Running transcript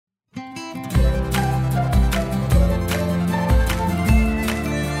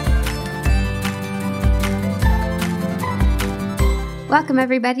Welcome,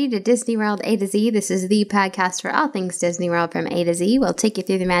 everybody, to Disney World A to Z. This is the podcast for all things Disney World from A to Z. We'll take you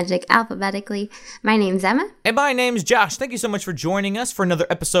through the magic alphabetically. My name's Emma. And my name's Josh. Thank you so much for joining us for another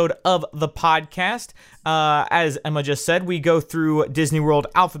episode of the podcast. As Emma just said, we go through Disney World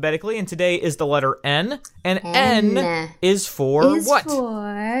alphabetically, and today is the letter N. And N is for what?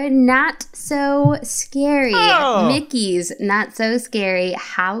 For Not So Scary. Oh. Mickey's Not So Scary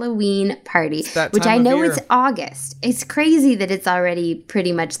Halloween Party, that which time I of know year. it's August. It's crazy that it's already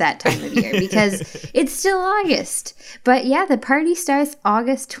pretty much that time of year because it's still August. But yeah, the party starts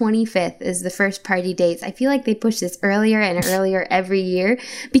August 25th is the first party dates. I feel like they push this earlier and earlier every year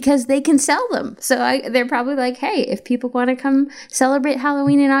because they can sell them. So they're probably like, hey, if people want to come celebrate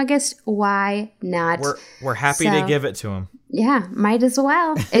Halloween in August, why not? We're happy to give it to them. Yeah, might as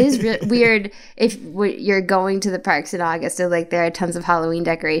well. It is weird if you're going to the parks in August. So like there are tons of Halloween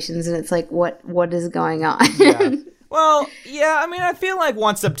decorations, and it's like, what is going on? Yeah. Well, yeah, I mean, I feel like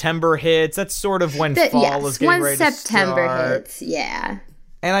once September hits, that's sort of when fall is getting ready to once September start. hits, yeah.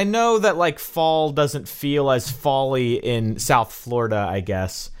 And I know that, like, fall doesn't feel as fall-y in South Florida, I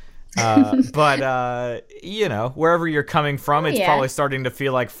guess. But, you know, wherever you're coming from, it's probably starting to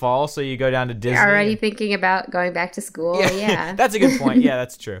feel like fall, so you go down to Disney. You're already thinking about going back to school, yeah. That's a good point. Yeah,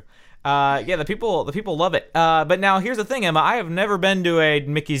 that's true. Yeah, the people love it. But now, here's the thing, Emma. I have never been to a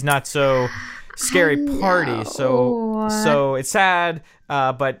Mickey's Not So Scary party, so it's sad,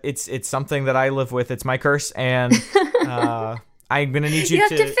 but it's something that I live with. It's my curse, and I'm gonna need you have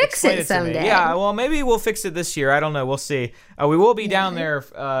to to fix explain it to me. someday. Yeah, well, maybe we'll fix it this year. I don't know. We'll see. We will be down there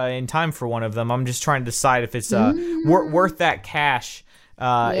in time for one of them. I'm just trying to decide if it's worth that cash.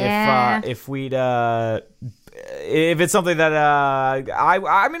 If we'd if it's something that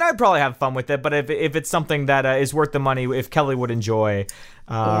I mean, I'd probably have fun with it, but if it's something that is worth the money, if Kelly would enjoy,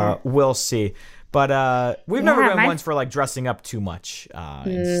 we'll see. But we've never been ones for like dressing up too much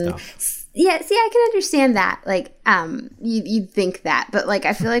and stuff. Yeah, see, I can understand that. Like, you'd think that, but like,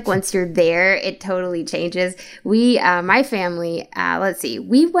 I feel like once you're there, it totally changes. We, my family, let's see,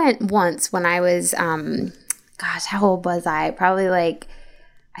 we went once when I was, gosh, how old was I? Probably like,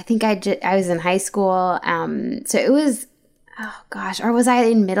 I think I was in high school. So it was, oh gosh, or was I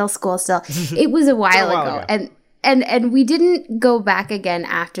in middle school still? It was a while ago. And we didn't go back again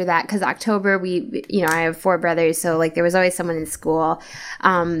after that because October, I have 4 brothers, so like there was always someone in school.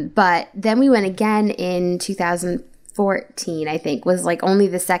 But then we went again in 2014, I think, was like only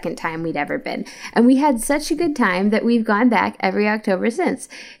the second time we'd ever been. And we had such a good time that we've gone back every October since.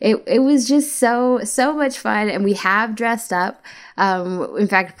 It was just so much fun, and we have dressed up. In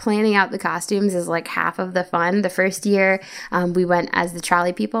fact, planning out the costumes is like half of the fun. The first year, we went as the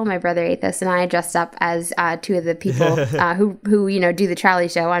trolley people. My brother Athos and I dressed up as 2 of the people who do the trolley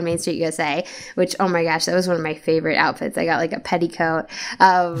show on Main Street USA, which, oh my gosh, that was one of my favorite outfits. I got like a petticoat.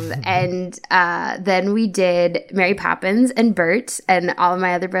 And then we did Mary Poppins and Bert, and all of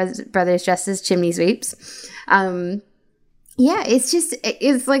my other brothers dressed as chimney sweeps. Yeah,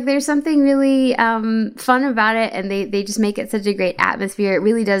 it's like there's something really fun about it, and they just make it such a great atmosphere. It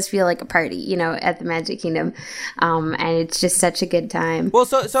really does feel like a party, at the Magic Kingdom, and it's just such a good time. Well,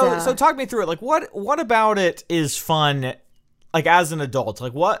 so talk me through it. Like, what about it is fun, like as an adult?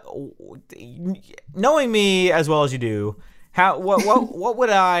 Like, what, knowing me as well as you do,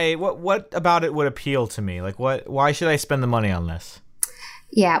 what about it would appeal to me? Like, why should I spend the money on this?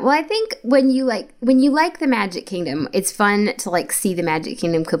 Yeah, well, I think when you like the Magic Kingdom, it's fun to like see the Magic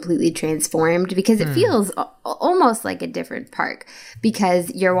Kingdom completely transformed because it feels almost like a different park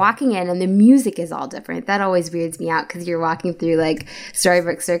because you're walking in and the music is all different. That always weirds me out because you're walking through like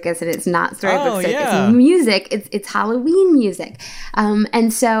Storybook Circus and it's not Storybook Circus. Yeah. Music, it's Halloween music.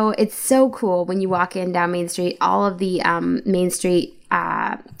 And so it's so cool when you walk in down Main Street, all of the Main Street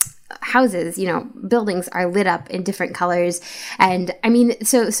houses, buildings are lit up in different colors. And I mean,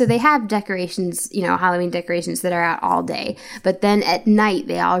 so they have decorations, Halloween decorations that are out all day, but then at night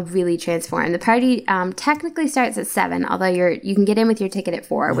they all really transform. The party technically starts at 7, although you can get in with your ticket at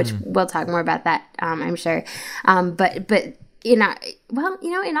 4, which we'll talk more about that, I'm sure. But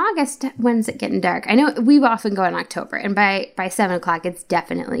in August, when's it getting dark? I know we often go in October, and by 7 o'clock, it's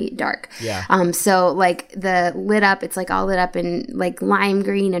definitely dark. Yeah. So like it's like all lit up in like lime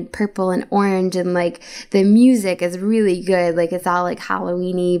green and purple and orange, and like the music is really good. Like it's all like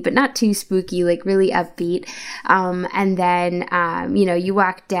Halloween-y, but not too spooky, like really upbeat. And then, you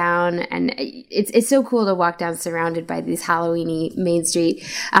walk down, and it's so cool to walk down surrounded by these Halloween-y Main Street.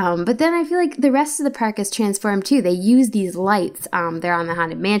 But then I feel like the rest of the park is transformed too. They use these lights They're on the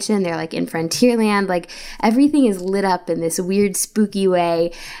Haunted Mansion. They're like in Frontierland. Like everything is lit up in this weird, spooky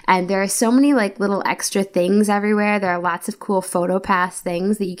way. And there are so many like little extra things everywhere. There are lots of cool PhotoPass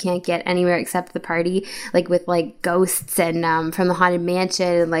things that you can't get anywhere except the party, like with like ghosts and from the Haunted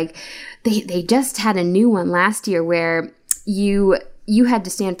Mansion. And like they just had a new one last year where you had to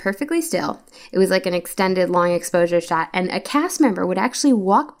stand perfectly still. It was like an extended long exposure shot, and a cast member would actually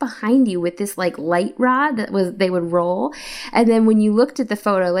walk behind you with this like light rod they would roll, and then when you looked at the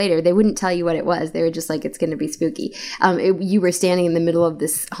photo later, they wouldn't tell you what it was. They were just like, it's going to be spooky. You were standing in the middle of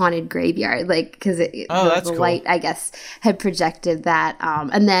this haunted graveyard, like because the cool. light, I guess, had projected that.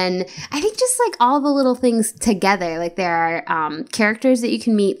 And then I think just like all the little things together, like there are characters that you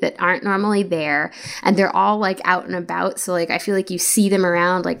can meet that aren't normally there, and they're all like out and about. So like I feel like you see them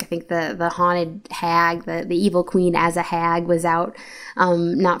around. Like I think the haunted hag, the evil queen as a hag was out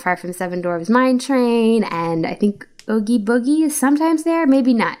not far from Seven Dwarfs Mine Train, and I think Oogie Boogie is sometimes there,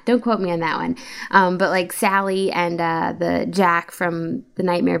 maybe not, don't quote me on that one, but like Sally and the Jack from The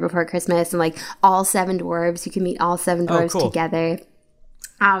Nightmare Before Christmas, and like all seven dwarves, you can meet all seven dwarves together.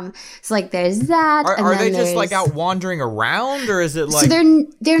 So like there's that. Are they just like out wandering around, or is it like? So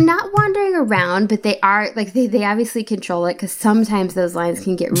they're not wandering around, but they are like they obviously control it because sometimes those lines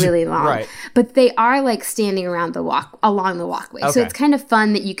can get really long. Right. But they are like standing around along the walkway. Okay. So it's kind of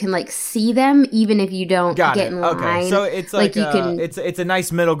fun that you can like see them even if you don't get in line. Okay. So it's like you can. It's a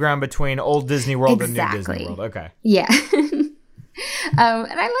nice middle ground between old Disney World and new Disney World. Okay. Yeah.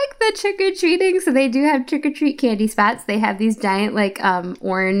 And I like the trick-or-treating. So they do have trick-or-treat candy spots. They have these giant like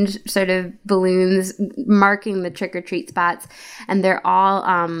orange sort of balloons marking the trick-or-treat spots, and they're all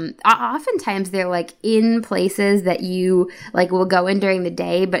oftentimes they're like in places that you like will go in during the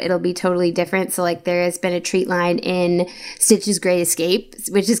day, but it'll be totally different. So like there has been a treat line in Stitch's Great Escape,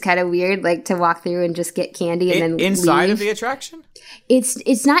 which is kind of weird, like to walk through and just get candy and then inside leave. Of the attraction.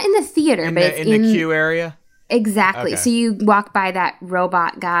 It's not in the theater, but it's in the queue area. Exactly. Okay. So you walk by that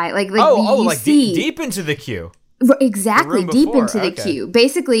robot guy, like deep into the queue. Exactly, deep into the queue.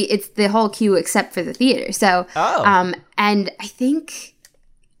 Basically, it's the whole queue except for the theater. So, and I think,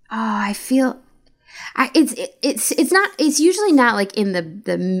 I feel. It's usually not like in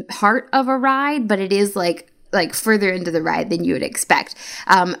the heart of a ride, but it is like further into the ride than you would expect.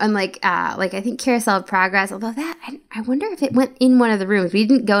 Unlike I think Carousel of Progress, although that I wonder if it went in one of the rooms. We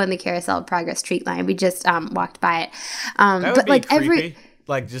didn't go in the Carousel of Progress treat line. We just walked by it. That would but be like creepy.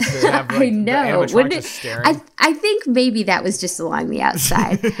 Like just to have like, I know. The animatronic just staring. I think maybe that was just along the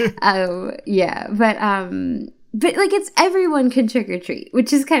outside. Yeah, but like it's everyone can trick or treat,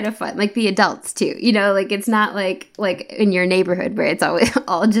 which is kind of fun. Like the adults too, you know. Like it's not like in your neighborhood where it's always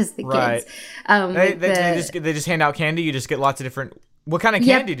all just the kids. Right. They just hand out candy. You just get lots of different. What kind of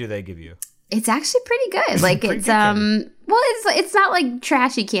candy do they give you? It's actually pretty good. Like it's it's not like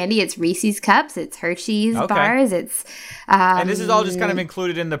trashy candy. It's Reese's Cups. It's Hershey's bars. It's and this is all just kind of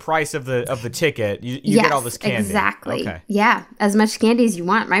included in the price of the ticket. You get all this candy. Exactly. Okay. Yeah, as much candy as you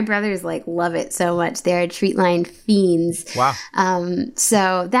want. My brothers like love it so much. They're treat line fiends. Wow.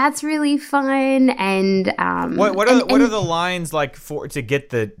 So that's really fun. And what are the lines like to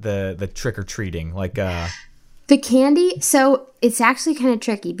get the trick or treating like? The candy, so it's actually kind of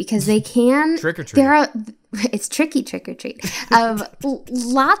tricky because they can trick or treat. It's tricky trick or treat.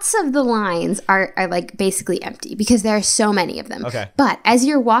 Lots of the lines are like basically empty because there are so many of them. Okay. But as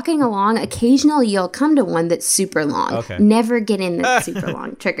you're walking along, occasionally you'll come to one that's super long. Okay. Never get in the super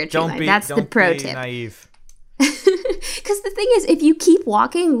long trick or treat line. That's the pro tip. Naive. Because the thing is, if you keep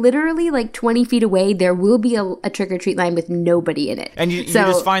walking, literally like 20 feet away, there will be a trick or treat line with nobody in it. And you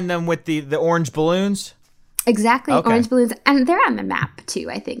just find them with the orange balloons. Exactly, okay. Orange balloons, and they're on the map too.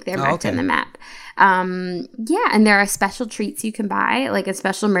 I think they're marked on the map. Yeah, and there are special treats you can buy, like a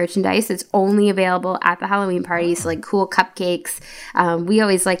special merchandise that's only available at the Halloween party. So like cool cupcakes. We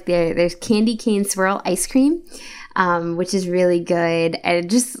always like there's candy cane swirl ice cream, which is really good and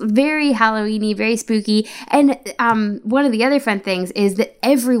just very Halloween-y, very spooky. And one of the other fun things is that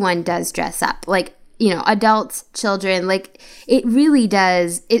everyone does dress up, like, you know, adults, children, like it really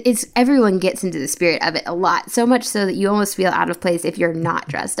does. It's everyone gets into the spirit of it a lot, so much so that you almost feel out of place if you're not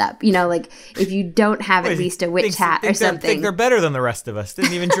dressed up. You know, like if you don't have at least a witch hat or something. Think they're better than the rest of us.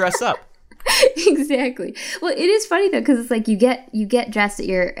 Didn't even dress up. Exactly. Well, it is funny though because it's like you get dressed at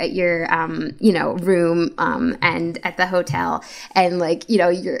your room and at the hotel, and like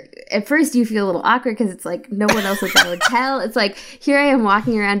you're at first you feel a little awkward because it's like no one else at the hotel. It's like here I am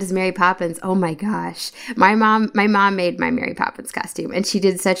walking around as Mary Poppins. Oh my gosh, my mom made my Mary Poppins costume and she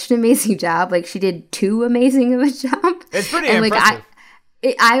did such an amazing job. Like she did too amazing of a job. It's pretty impressive.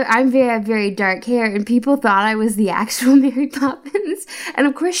 I'm very dark hair, and people thought I was the actual Mary Poppins. And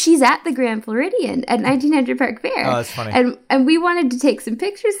of course, she's at the Grand Floridian at 1900 Park Fair. Oh, that's funny. And we wanted to take some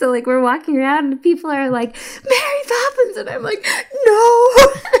pictures, so like we're walking around, and people are like, Mary Poppins, and I'm like, no.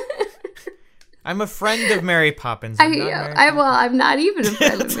 I'm a friend of Mary Poppins. I'm not even a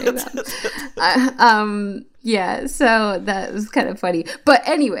friend of Mary Poppins. Yeah, so that was kind of funny. But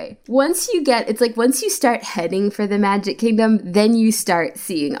anyway, once you start heading for the Magic Kingdom, then you start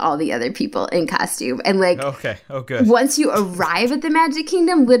seeing all the other people in costume. And like, okay, oh good. Once you arrive at the Magic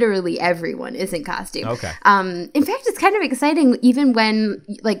Kingdom, literally everyone is in costume. Okay. In fact, it's kind of exciting, even when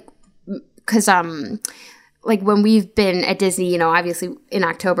because like when we've been at Disney, you know, obviously in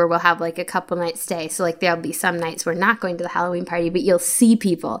October we'll have like a couple nights stay. So like there'll be some nights we're not going to the Halloween party, but you'll see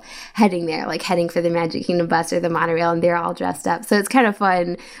people heading there, like heading for the Magic Kingdom bus or the monorail, and they're all dressed up. So it's kind of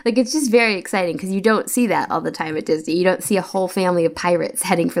fun. Like it's just very exciting because you don't see that all the time at Disney. You don't see a whole family of pirates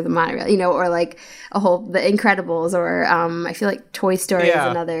heading for the monorail, you know, or like the Incredibles, or I feel like Toy Story is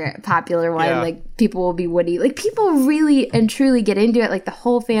another popular one. Yeah. Like people will be Woody. Like people really and truly get into it. Like the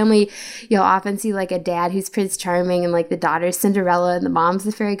whole family, you'll often see like a dad who's Prince Charming, and like the daughter's Cinderella, and the mom's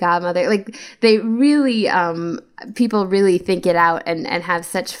the fairy godmother. Like they really, people really think it out and have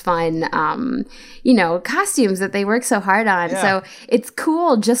such fun, you know, costumes that they work so hard on. Yeah. So it's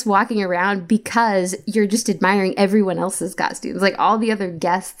cool just walking around because you're just admiring everyone else's costumes. Like all the other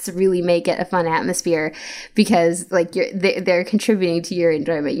guests really make it a fun atmosphere because like they're contributing to your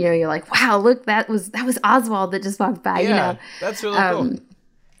enjoyment. You know, you're like, wow, look, that was Oswald that just walked by. Yeah, you know, that's really cool.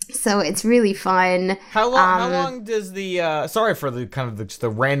 So it's really fun. How long does the sorry for the kind of the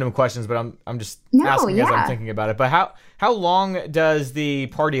random questions, but I'm just asking as I'm thinking about it. But how long does the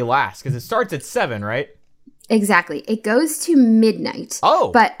party last? Because it starts at 7, right? Exactly. It goes to midnight.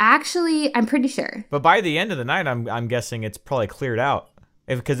 Oh, but actually, I'm pretty sure. But by the end of the night, I'm guessing it's probably cleared out.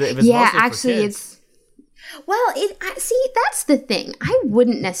 If it's mostly actually, for kids. it's. Well, see, that's the thing. I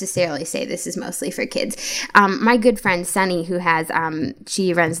wouldn't necessarily say this is mostly for kids. My good friend Sunny, who has,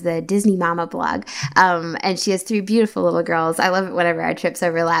 she runs the Disney Mama blog, and she has 3 beautiful little girls. I love it whenever our trips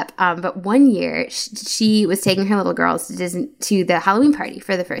overlap. But one year, she was taking her little girls to the Halloween party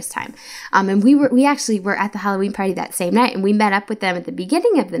for the first time. And we actually were at the Halloween party that same night, and we met up with them at the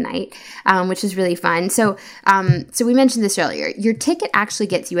beginning of the night, which was really fun. So we mentioned this earlier. Your ticket actually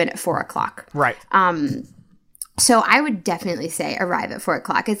gets you in at 4:00. Right. So I would definitely say arrive at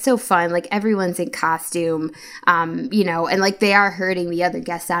 4:00. It's so fun. Like everyone's in costume, you know, and like they are herding the other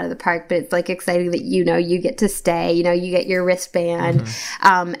guests out of the park, but it's like exciting that, you know, you get to stay, you know, you get your wristband,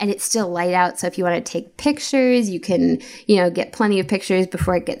 and it's still light out. So if you want to take pictures, you can, you know, get plenty of pictures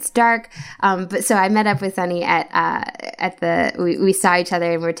before it gets dark. But so I met up with Sunny we saw each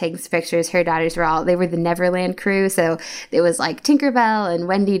other and we were taking some pictures. Her daughters they were the Neverland crew. So it was like Tinkerbell and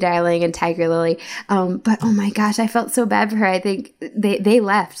Wendy Darling and Tiger Lily. But oh my gosh, I felt so bad for her. I think they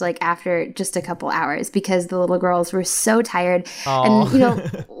left like after just a couple hours because the little girls were so tired. Aww. And you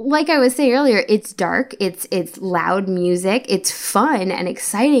know, like I was saying earlier, it's dark, it's loud music, it's fun and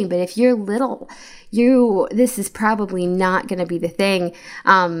exciting. But if you're little, this is probably not going to be the thing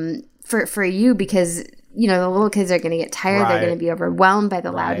for you because, you know, the little kids are going to get tired. Right. They're going to be overwhelmed by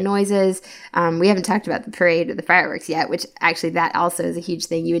the loud noises. We haven't talked about the parade or the fireworks yet, which actually that also is a huge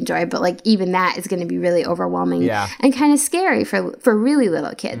thing you enjoy. But like even that is going to be really overwhelming and kind of scary for really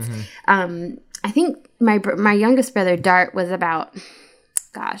little kids. I think my youngest brother Dart was about,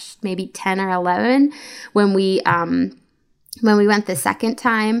 maybe 10 or 11 when we went the second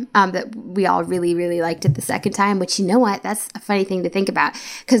time, that we all really, really liked it the second time, which, you know what, that's a funny thing to think about.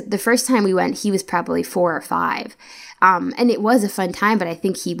 Because the first time we went, he was probably 4 or 5. And it was a fun time, but I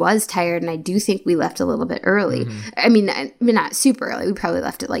think he was tired, and I do think we left a little bit early. I mean, not super early. We probably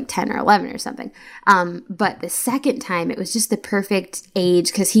left at like 10 or 11 or something. But the second time, it was just the perfect age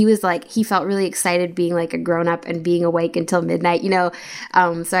because he was like, he felt really excited being like a grown-up and being awake until midnight, you know.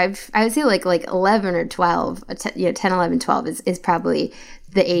 So I would say like 11 or 12, 10, 11, 12 is probably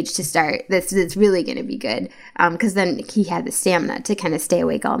the age to start. That's really going to be good because then he had the stamina to kind of stay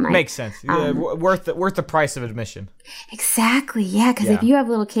awake all night. Makes sense. Worth the price of admission. Exactly. Yeah, because if you have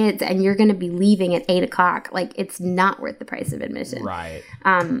little kids and you're going to be leaving at 8:00, like it's not worth the price of admission. Right.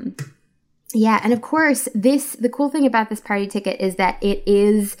 Yeah, and of course, the cool thing about this party ticket is that it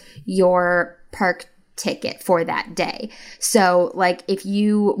is your park ticket for that day. So, like, if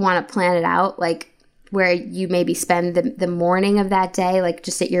you want to plan it out, like, where you maybe spend the morning of that day, like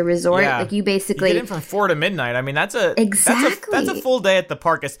just at your resort. Yeah. Like you basically get in from 4 to midnight. I mean, that's a full day at the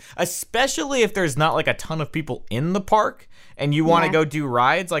park, especially if there's not like a ton of people in the park and you want to go do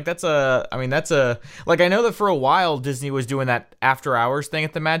rides. Like I know that for a while Disney was doing that after hours thing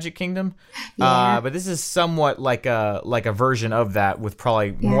at the Magic Kingdom. But this is somewhat like a version of that with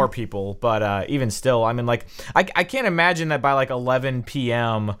probably more people. But even still, I mean, like I can't imagine that by like 11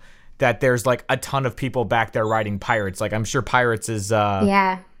 p.m. that there's like a ton of people back there riding Pirates. Like I'm sure Pirates is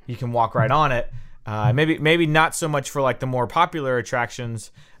you can walk right on it. Maybe not so much for like the more popular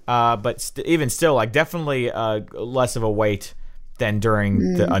attractions, but even still, like definitely less of a wait than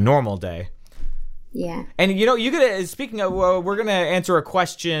during a normal day. Yeah. And speaking of, we're gonna answer a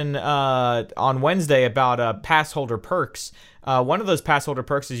question on Wednesday about pass holder perks. One of those pass holder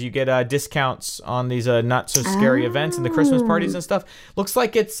perks is you get discounts on these not so scary events and the Christmas parties and stuff. Looks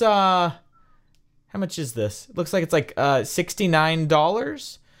like it's how much is this? It looks like it's like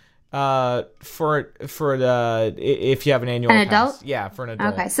 $69 for the if you have an annual pass. Adult? Yeah, for an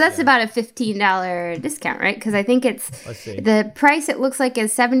adult. Okay, so that's about a $15 discount, right? Because I think Let's see. The price it looks like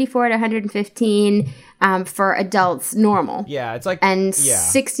is $74 to $115 for adults normal. Yeah, it's like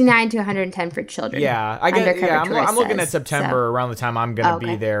 $69 to $110 for children. Yeah, I get. Yeah, I'm looking at September around the time I'm gonna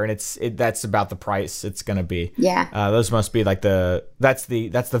be there, and that's about the price it's gonna be. Yeah, those must be like that's the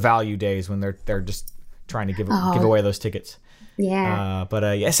value days when they're just trying to give away those tickets. Yeah.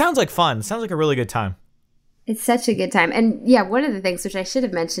 It sounds like fun. It sounds like a really good time. It's such a good time. And yeah, one of the things which I should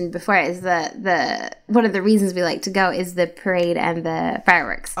have mentioned before is the one of the reasons we like to go is the parade and the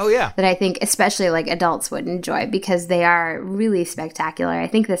fireworks. Oh yeah. That I think especially like adults would enjoy because they are really spectacular. I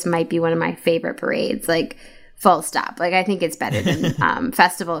think this might be one of my favorite parades. Like full stop. Like I think it's better than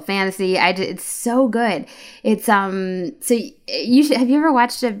Festival of Fantasy. It's so good. It's so you should. Have you ever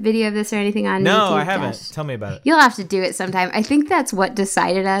watched a video of this or anything on YouTube? No, I haven't. Josh? Tell me about it. You'll have to do it sometime. I think that's what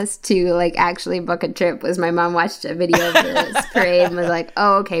decided us to like actually book a trip. Was my mom watched a video of this parade and was like,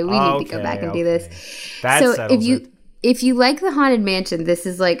 "Oh, okay, we need to go back and do this." So if you like the Haunted Mansion, this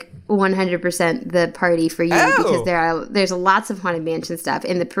is like 100% the party for you because there's lots of Haunted Mansion stuff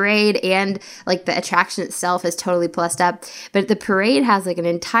in the parade, and like the attraction itself is totally plussed up. But the parade has like an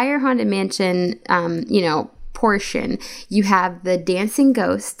entire Haunted Mansion, portion. You have the dancing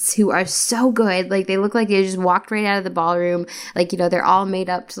ghosts who are so good. Like they look like they just walked right out of the ballroom. Like, they're all made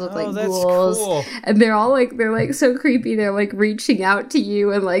up to look like ghouls. Cool. And they're so creepy. They're like reaching out to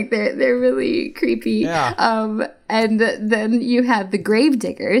you and like they're really creepy. Yeah. And then you have the grave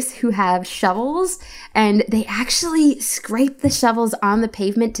diggers who have shovels, and they actually scrape the shovels on the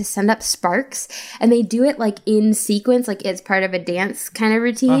pavement to send up sparks, and they do it like in sequence, like it's part of a dance kind of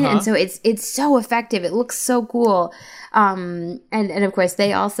routine. And so it's so effective. It looks so cool. And of course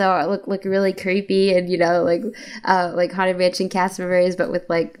they also look really creepy and like Haunted Mansion cast members, but with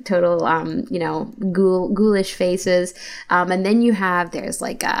like total ghoulish faces. And then there's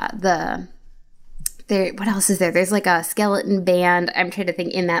like what else is there? There's like a skeleton band. I'm trying to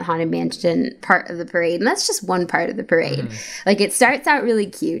think in that Haunted Mansion part of the parade. And that's just one part of the parade. Like it starts out really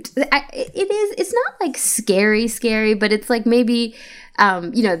cute. It's not like scary, but it's like maybe,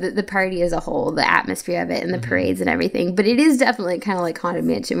 the party as a whole, the atmosphere of it and the parades and everything. But it is definitely kind of like Haunted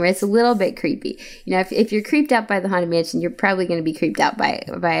Mansion where it's a little bit creepy. If you're creeped out by the Haunted Mansion, you're probably going to be creeped out by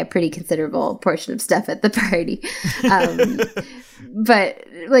a pretty considerable portion of stuff at the party. But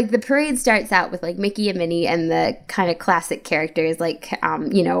like the parade starts out with like Mickey and Minnie and the kind of classic characters like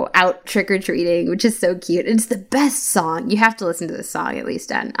out trick-or-treating, which is so cute. It's the best song. You have to listen to this song at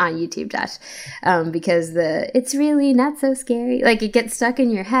least on YouTube, Josh, because it's really not so scary. Like it gets stuck in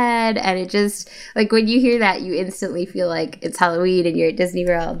your head, and it just like when you hear that you instantly feel like it's Halloween and you're at Disney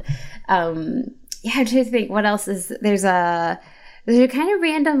World. I'm trying to think what else is there's a kind of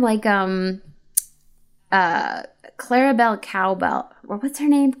random like Clarabelle Cowbell, or what's her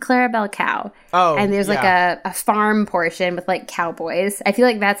name? Clarabelle Cow. Oh, and there's like a farm portion with like cowboys. I feel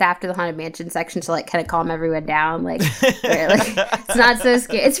like that's after the Haunted Mansion section to like kind of calm everyone down. Like, where, like it's not so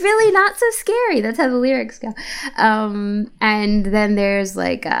scary. It's really not so scary. That's how the lyrics go. And then there's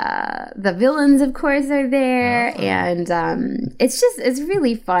like the villains, of course, are there, and it's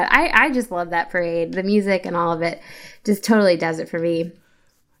really fun. I just love that parade. The music and all of it just totally does it for me.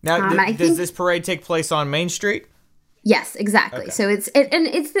 Now, does this parade take place on Main Street? Yes, exactly. Okay. So it's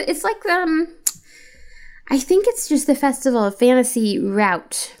like I think it's just the Festival of Fantasy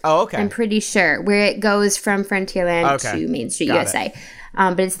route. Oh, okay. I'm pretty sure where it goes from Frontierland to Main Street, USA.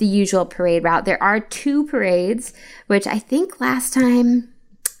 But it's the usual parade route. There are 2 parades, which I think last time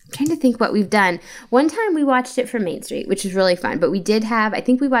trying to think what we've done. One time we watched it from Main Street, which was really fun. But we did have, I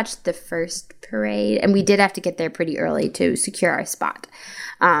think we watched the first parade, and we did have to get there pretty early to secure our spot.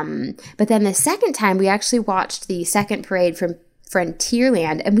 But then the second time, we actually watched the second parade from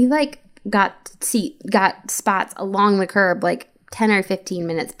Frontierland, and we got spots along the curb 10 or 15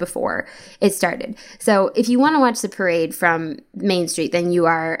 minutes before it started. So if you want to watch the parade from Main Street, then you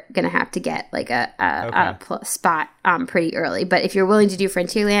are going to have to get a spot pretty early. But if you're willing to do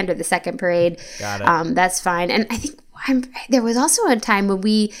Frontierland or the second parade, that's fine. And I think there was also a time when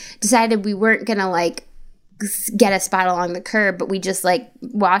we decided we weren't going to get a spot along the curb, but we just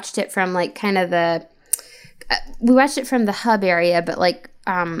watched it from we watched it from the hub area, but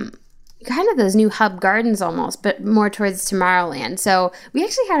kind of those new hub gardens almost, but more towards Tomorrowland. So we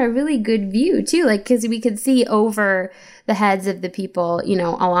actually had a really good view too, because we could see over the heads of the people,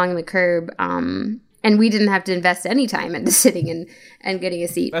 along the curb. And we didn't have to invest any time into sitting and getting a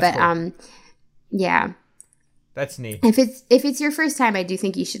seat. That's cool. Yeah. That's neat. If it's your first time, I do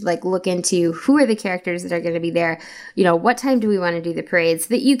think you should look into who are the characters that are going to be there. What time do we want to do the parade, so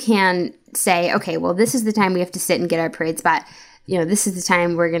that you can say, okay, well, this is the time we have to sit and get our parade spot. This is the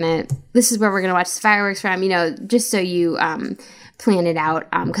time this is where we're going to watch the fireworks from, just so you plan it out.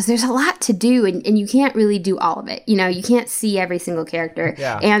 Because there's a lot to do, and you can't really do all of it. You can't see every single character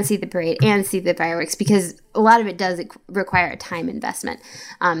and see the parade and see the fireworks, because a lot of it does require a time investment,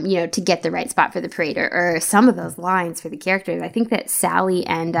 to get the right spot for the parade or some of those lines for the characters. I think that Sally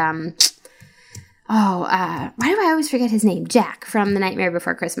and why do I always forget his name? Jack from The Nightmare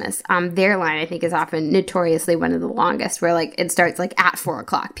Before Christmas. Their line, I think, is often notoriously one of the longest, where it starts at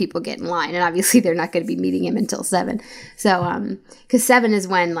 4:00, people get in line, and obviously they're not going to be meeting him until 7. So, because 7 is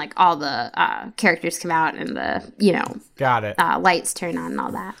when all the characters come out and the got it, lights turn on and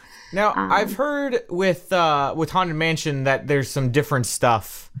all that. Now, I've heard with Haunted Mansion that there's some different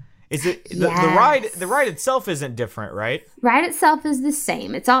stuff. Is it the ride? The ride itself isn't different, right? Ride itself is the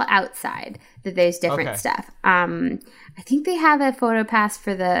same. It's all outside. That there's different stuff. I think they have a photo pass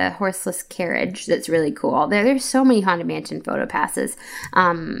for the horseless carriage that's really cool. There's so many Haunted Mansion photo passes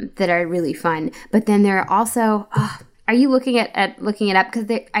that are really fun. But then there are also. Are you looking looking it up?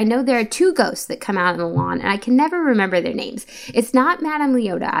 Because I know there are 2 ghosts that come out on the lawn, and I can never remember their names. It's not Madame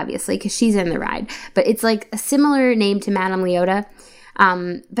Leota, obviously, because she's in the ride, but it's a similar name to Madame Leota.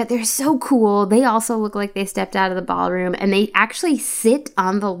 But they're so cool. They also look like they stepped out of the ballroom, and they actually sit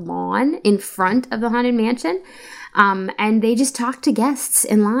on the lawn in front of the Haunted Mansion. And they just talk to guests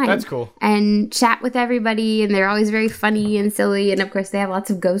in line. That's cool. And chat with everybody, and they're always very funny and silly. And of course, they have lots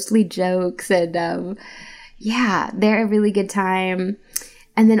of ghostly jokes, and they're a really good time.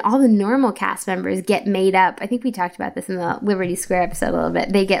 And then all the normal cast members get made up. I think we talked about this in the Liberty Square episode a little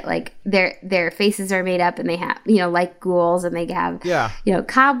bit. They get their faces are made up, and they have, ghouls, and they have,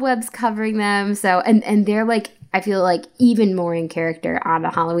 cobwebs covering them. So, and they're I feel even more in character on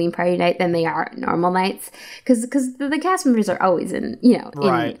a Halloween party night than they are normal nights. Because the cast members are always in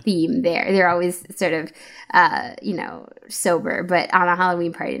theme there. They're always sort of, sober. But on a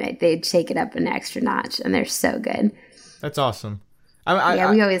Halloween party night, they take it up an extra notch, and they're so good. That's awesome. We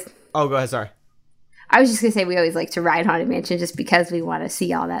always. Oh, go ahead. Sorry. I was just gonna say we always like to ride Haunted Mansion just because we want to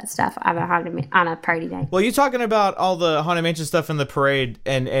see all that stuff on a party night. Well, you talking about all the Haunted Mansion stuff in the parade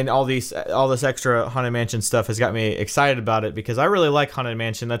and all this extra Haunted Mansion stuff has got me excited about it, because I really like Haunted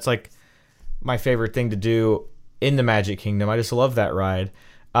Mansion. That's my favorite thing to do in the Magic Kingdom. I just love that ride.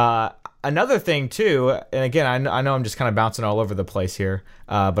 Another thing too, and again, I know I'm just kind of bouncing all over the place here,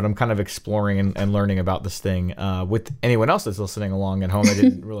 but I'm kind of exploring and learning about this thing with anyone else that's listening along at home. I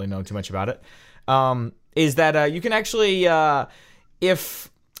didn't really know too much about it. Is that you can actually,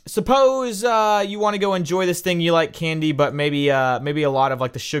 suppose you want to go enjoy this thing, you like candy, but maybe a lot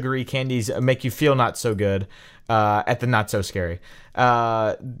of the sugary candies make you feel not so good at the Not So Scary.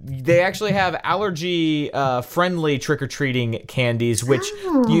 They actually have allergy friendly trick-or-treating candies, which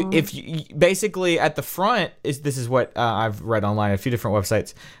if you basically at the front this is what I've read online. A few different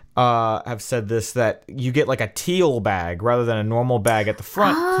websites have said this, that you get a teal bag rather than a normal bag at the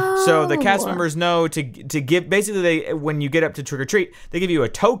front. So the cast members know to give, basically when you get up to trick or treat, they give you a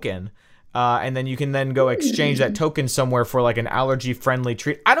token. And then you can then go exchange that token somewhere for an allergy friendly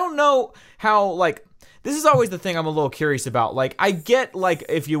treat. I don't know how this is always the thing I'm a little curious about. I get,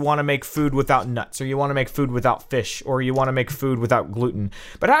 if you want to make food without nuts, or you want to make food without fish, or you want to make food without gluten.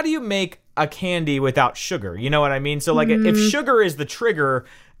 But how do you make a candy without sugar? You know what I mean? So, if sugar is the trigger,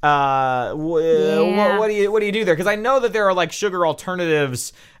 what do you do there? Because I know that there are, sugar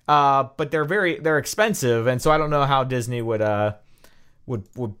alternatives, but they're expensive, and so I don't know how Disney would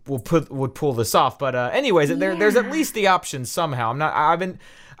would pull this off. But anyways, there's at least the option somehow.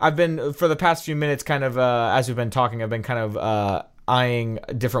 I've been for the past few minutes kind of as we've been talking, I've been kind of eyeing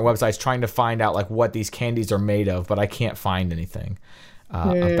different websites trying to find out like what these candies are made of, but I can't find anything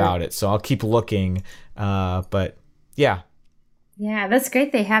about it. So I'll keep looking. But yeah. Yeah, that's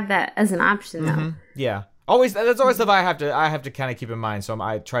great. They have that as an option though. Yeah. That's always stuff I have to kind of keep in mind. So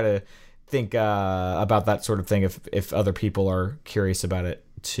I try to think about that sort of thing if other people are curious about it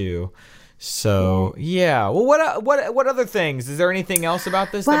too. So yeah. Well, what other things? Is there anything else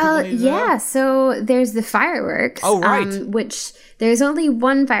about this? Well, that people need to know? So there's the fireworks. Oh, right. Which there's only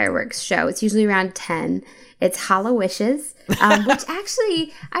one fireworks show. It's usually around 10. It's HalloWishes, which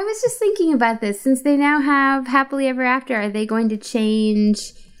actually I was just thinking about this. Since they now have Happily Ever After, are they going to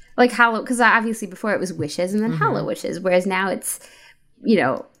change like because obviously before it was Wishes and then HalloWishes, whereas now it's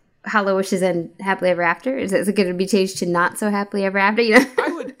HalloWishes and Happily Ever After? Is it going to be changed to Not So Happily Ever After?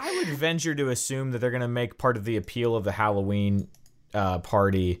 I would venture to assume that they're going to make part of the appeal of the Halloween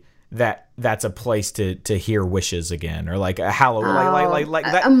party that's a place to hear wishes again, or like a Halloween, like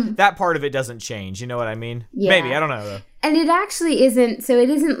that part of it doesn't change. You know what I mean? Yeah. Maybe, I don't know though. And it actually isn't. So it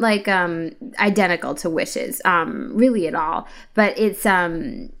isn't like identical to Wishes, really at all. But it's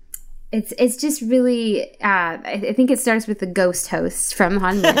just really, I think it starts with the ghost host from the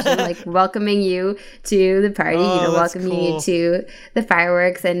Haunted Mansion, like welcoming you to the party, welcoming you to the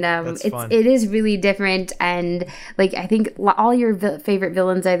fireworks. And it is really different. And like, I think all your favorite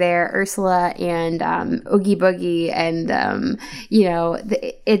villains are there, Ursula and Oogie Boogie. And,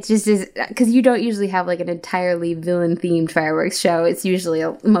 it just is, because you don't usually have like an entirely villain themed fireworks show. It's usually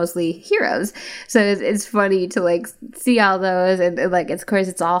mostly heroes. So it's funny to like see all those. And like, of course,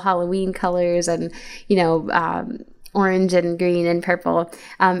 it's all Halloween colors and orange and green and purple,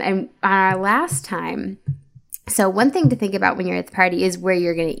 and on our last time, so one thing to think about when you're at the party is where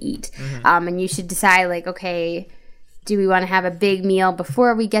you're going to eat, and you should decide like, okay, do we want to have a big meal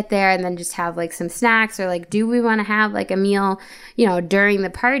before we get there and then just have like some snacks, or like do we want to have like a meal during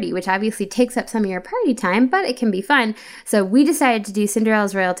the party, which obviously takes up some of your party time, but it can be fun. So we decided to do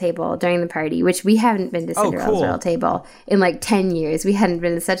Cinderella's Royal Table during the party, which we haven't been to Cinderella's Royal Table in like 10 years. We hadn't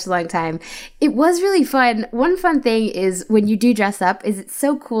been in such a long time. It was really fun. One fun thing is when you do dress up, is it's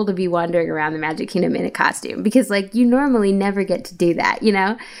so cool to be wandering around the Magic Kingdom in a costume, because like you normally never get to do that,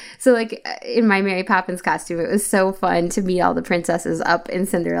 So like in my Mary Poppins costume, it was so fun to meet all the princesses up in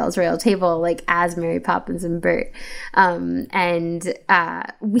Cinderella's Royal Table, like as Mary Poppins and Bert. And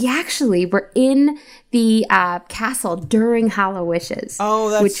we actually were in the castle during HalloWishes. Oh,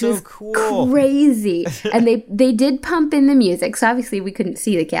 that's which so was cool. Crazy. And they did pump in the music. So obviously we couldn't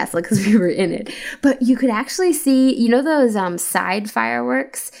see the castle because we were in it. But you could actually see, those side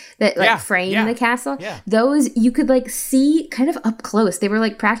fireworks that frame the castle? Yeah. Those you could like see kind of up close. They were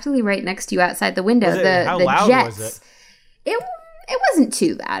like practically right next to you outside the window. How the loud jets. was it? It wasn't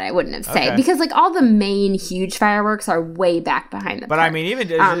too loud, I wouldn't have said, okay. because like all the main huge fireworks are way back behind the But park. I mean,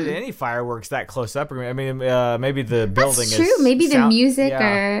 even any fireworks that close up, I mean, maybe the building That's true. Maybe the music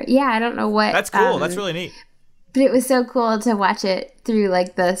or I don't know what. That's cool. That's really neat. But it was so cool to watch it through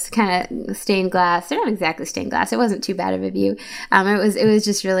like this kind of stained glass. They're not exactly stained glass. It wasn't too bad of a view. It was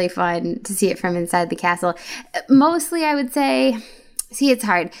just really fun to see it from inside the castle. Mostly, I would say. See, it's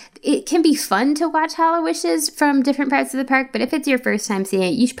hard. It can be fun to watch HalloWishes from different parts of the park, but if it's your first time seeing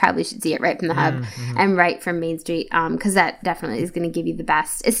it, you probably should see it right from the hub and right from Main Street, because that definitely is going to give you the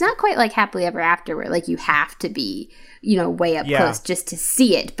best. It's not quite like Happily Ever After, where like you have to be, way up close just to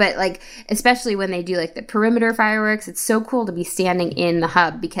see it. But like, especially when they do like the perimeter fireworks, it's so cool to be standing in the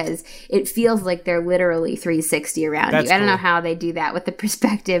hub because it feels like they're literally 360 around you. I don't know how they do that with the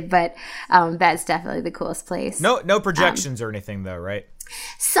perspective, but that's definitely the coolest place. No projections or anything though, right?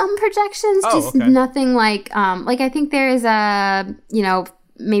 Some projections, just nothing like I think there is a,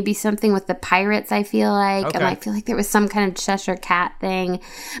 maybe something with the pirates, I feel like. And I feel like there was some kind of Cheshire Cat thing,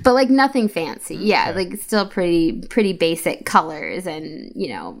 but like nothing fancy. Yeah, like still pretty basic colors and,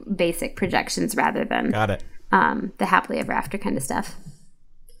 basic projections rather than Got it. The Happily Ever After kind of stuff.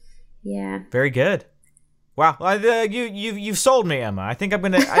 Yeah. Very good. Wow. You've sold me, Emma. I think I'm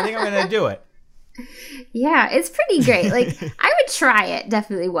gonna do it. Yeah, it's pretty great. Like, I would try it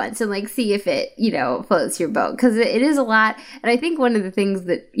definitely once and like see if it, floats your boat, because it is a lot. And I think one of the things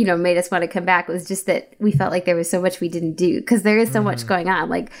that, made us want to come back was just that we felt like there was so much we didn't do, because there is so much going on.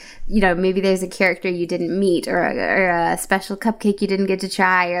 Like, maybe there's a character you didn't meet, or a special cupcake you didn't get to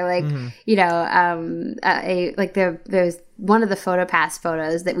try, or like, there's one of the PhotoPass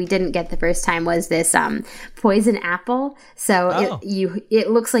photos that we didn't get the first time was this poison apple. So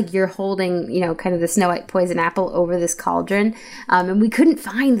it looks like you're holding, kind of the Snow White poison apple over this cauldron. And we couldn't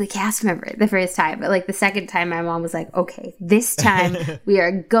find the cast member the first time. But like the second time, my mom was like, okay, this time we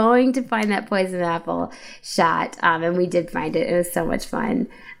are going to find that poison apple shot. And we did find it. It was so much fun.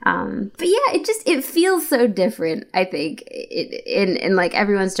 But yeah, it feels so different, I think, in like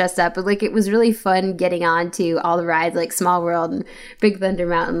everyone's dressed up. But like it was really fun getting on to all the rides, like Small World and Big Thunder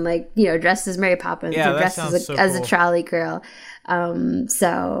Mountain, like, you know, dressed as Mary Poppins or dressed as a trolley girl.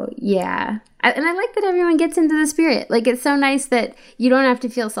 So yeah. And I like that everyone gets into the spirit. Like, it's so nice that you don't have to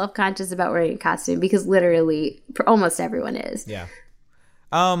feel self-conscious about wearing a costume, because literally almost everyone is. Yeah.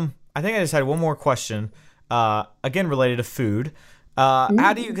 I think I just had one more question, again, related to food.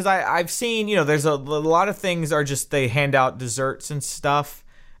 How do you, because I've seen, you know, there's a lot of things are just, they hand out desserts and stuff.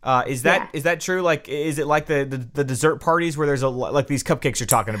 Is that true? Like, is it like the dessert parties where there's like these cupcakes you're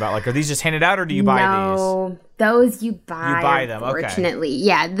talking about? Like, are these just handed out, or do you buy these? No, those you buy. You buy them, unfortunately. Okay.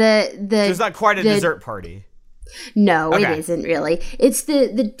 Yeah, so it's not quite a dessert party. No, okay. It isn't really. It's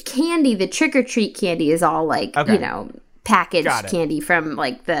the candy, the trick or treat candy is all like, you know, packaged candy from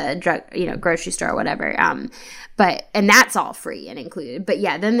like the drug, you know, grocery store or whatever. And that's all free and included. But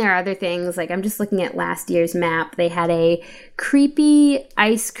yeah, then there are other things, like I'm just looking at last year's map. They had a creepy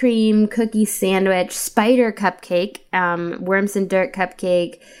ice cream cookie sandwich, spider cupcake, worms and dirt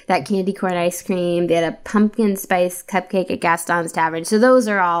cupcake, that candy corn ice cream. They had a pumpkin spice cupcake at Gaston's Tavern. So those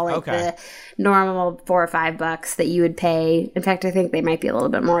are all like the normal $4 or $5 that you would pay. In fact, I think they might be a little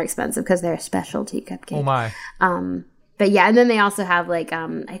bit more expensive because they're a specialty cupcake. Oh my. But yeah, and then they also have like,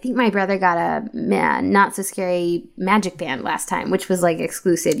 I think my brother got a Not So Scary Magic Band last time, which was like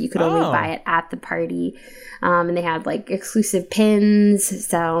exclusive. You could only buy it at the party. And they had like exclusive pins.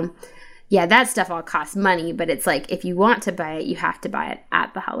 So yeah, that stuff all costs money, but it's like, if you want to buy it, you have to buy it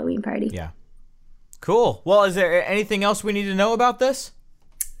at the Halloween party. Yeah. Cool. Well, is there anything else we need to know about this?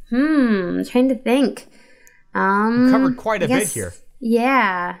 I'm trying to think. We covered quite a bit here.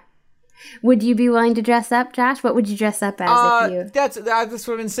 Yeah. Would you be willing to dress up, Josh? What would you dress up as if you... That's what I've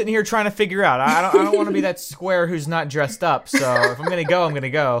been sitting here trying to figure out. I don't want to be that square who's not dressed up. So if I'm going to go, I'm going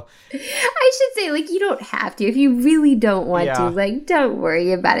to go. I should say, like, you don't have to. If you really don't want to, like, don't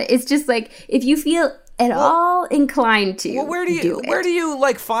worry about it. It's just, like, if you feel at all inclined to, where do you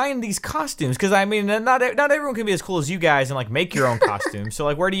like find these costumes? Because, I mean, not everyone can be as cool as you guys and, like, make your own costumes. So,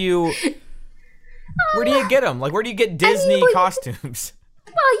 like, where do you get them? Like, where do you get Disney costumes?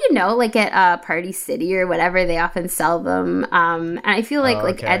 Well, you know, like at Party City or whatever, they often sell them. And I feel like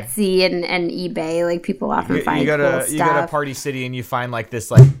Etsy and eBay, like people often find cool stuff. You go to Party City and you find like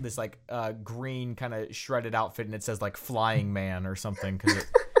this green kind of shredded outfit, and it says like Flying Man or something, because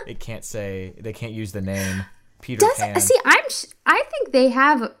they can't use the name Peter Pan. See, I think they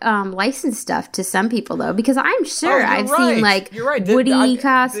have licensed stuff to some people though, because I'm sure I've seen like Woody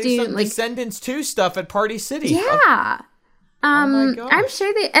costume, like Descendants 2 stuff at Party City. Yeah. Oh my gosh. I'm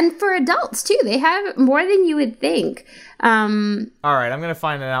sure and for adults too, they have more than you would think. All right, I'm gonna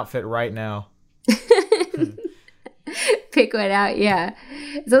find an outfit right now. Pick one out, yeah.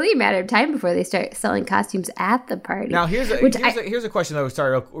 It's only a matter of time before they start selling costumes at the party. Now here's a question though.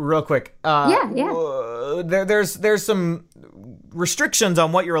 Sorry, real quick. There's some restrictions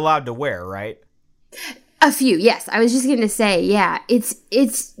on what you're allowed to wear, right? A few, yes. I was just going to say, yeah. It's.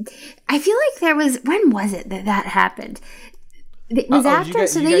 I feel like there was. When was it that happened? It was after.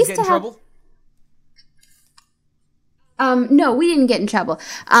 So they used to have. Trouble? No, we didn't get in trouble.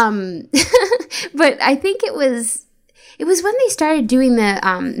 But I think it was when they started doing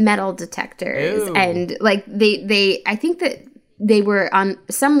the metal detectors. Ew. And like they I think that they were on,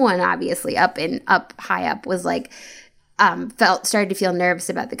 someone obviously up high up was like started to feel nervous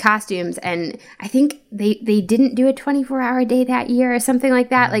about the costumes, and I think they didn't do a 24-hour day that year or something like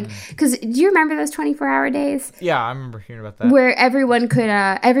that. Like, because do you remember those 24-hour days? Yeah, I remember hearing about that. Where everyone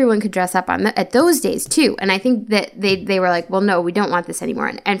could dress up at those days too. And I think that they were like, well, no, we don't want this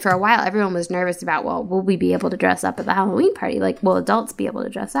anymore. And for a while, everyone was nervous about, well, will we be able to dress up at the Halloween party? Like, will adults be able to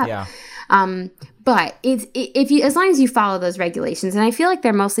dress up? Yeah. But as long as you follow those regulations, and I feel like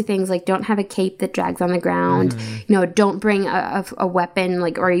they're mostly things like don't have a cape that drags on the ground, don't bring a weapon,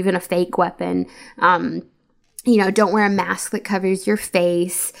 like, or even a fake weapon, don't wear a mask that covers your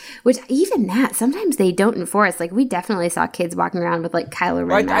face, which even that, sometimes they don't enforce. Like, we definitely saw kids walking around with, like, Kylo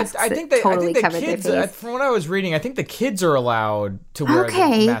Ren masks that totally covered their face. From what I was reading, I think the kids are allowed to wear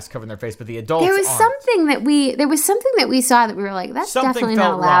the mask covering their face, but the adults aren't. There was something that we saw that we were like, that's definitely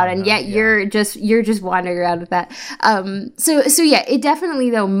not allowed, and yet you're just wandering around with that. So yeah, it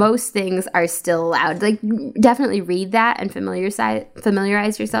definitely, though, most things are still allowed. Like, definitely read that and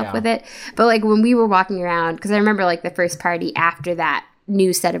familiarize yourself with it. But, like, when we were walking around, because I remember, like, the first party after that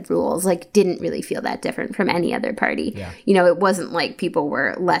new set of rules, like didn't really feel that different from any other party. Yeah. You know, it wasn't like people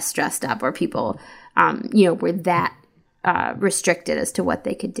were less dressed up or people, you know, were that restricted as to what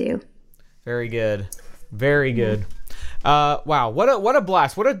they could do. Very good. Very good. Wow, what a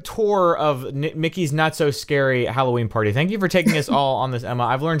blast. What a tour of Mickey's Not So Scary Halloween Party. Thank you for taking us all on this, Emma.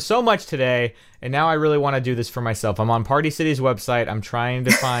 I've learned so much today, and now I really want to do this for myself. I'm on Party City's website. I'm trying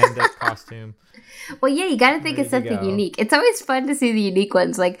to find a costume. Well, yeah, you got to think of something unique. It's always fun to see the unique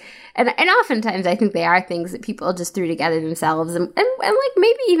ones. Like, and oftentimes I think they are things that people just threw together themselves and like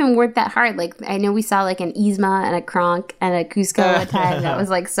maybe even weren't that hard. Like, I know we saw like an Yzma and a Kronk and a Cusco one time. That was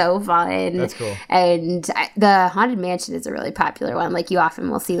like so fun. That's cool. And the Haunted Mansion is a really popular one. Like, you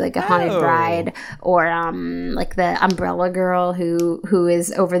often will see like a Haunted Bride or like the Umbrella Girl who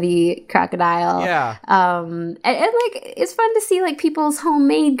is over the crocodile. Yeah. And like, it's fun to see like people's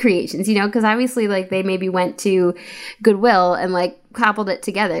homemade creations, you know, because obviously like they maybe went to Goodwill and like cobbled it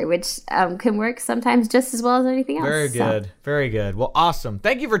together, which can work sometimes just as well as anything else. Very good. So. Very good. Well, awesome.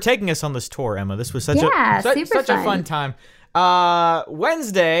 Thank you for taking us on this tour, Emma. This was such a fun time.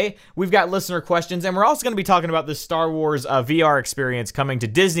 Wednesday, we've got listener questions, and we're also going to be talking about the Star Wars VR experience coming to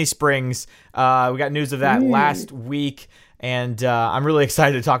Disney Springs. We got news of that last week. And I'm really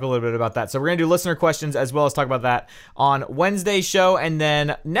excited to talk a little bit about that. So we're going to do listener questions as well as talk about that on Wednesday's show. And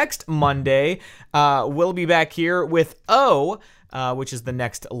then next Monday, we'll be back here with O, which is the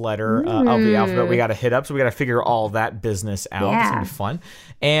next letter of the alphabet we got to hit up. So we got to figure all that business out. Yeah. It's going to be fun.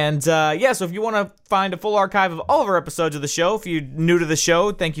 And so if you want to find a full archive of all of our episodes of the show, if you're new to the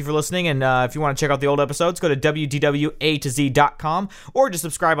show, thank you for listening. And if you want to check out the old episodes, go to wdwatoz.com or just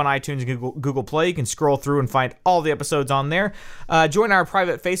subscribe on iTunes and Google Play. You can scroll through and find all the episodes on there. Join our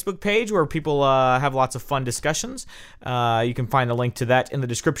private Facebook page where people have lots of fun discussions. You can find a link to that in the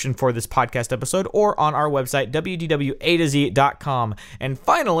description for this podcast episode or on our website, wdwatoz.com. And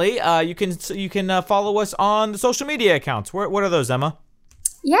finally, you can follow us on the social media accounts. What are those, Emma?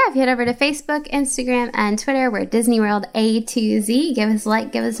 Yeah, if you head over to Facebook, Instagram, and Twitter, we're Disney World A to Z. Give us a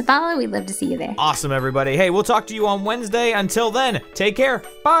like, give us a follow. We'd love to see you there. Awesome, everybody. Hey, we'll talk to you on Wednesday. Until then, take care.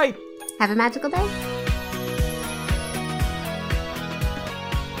 Bye. Have a magical day.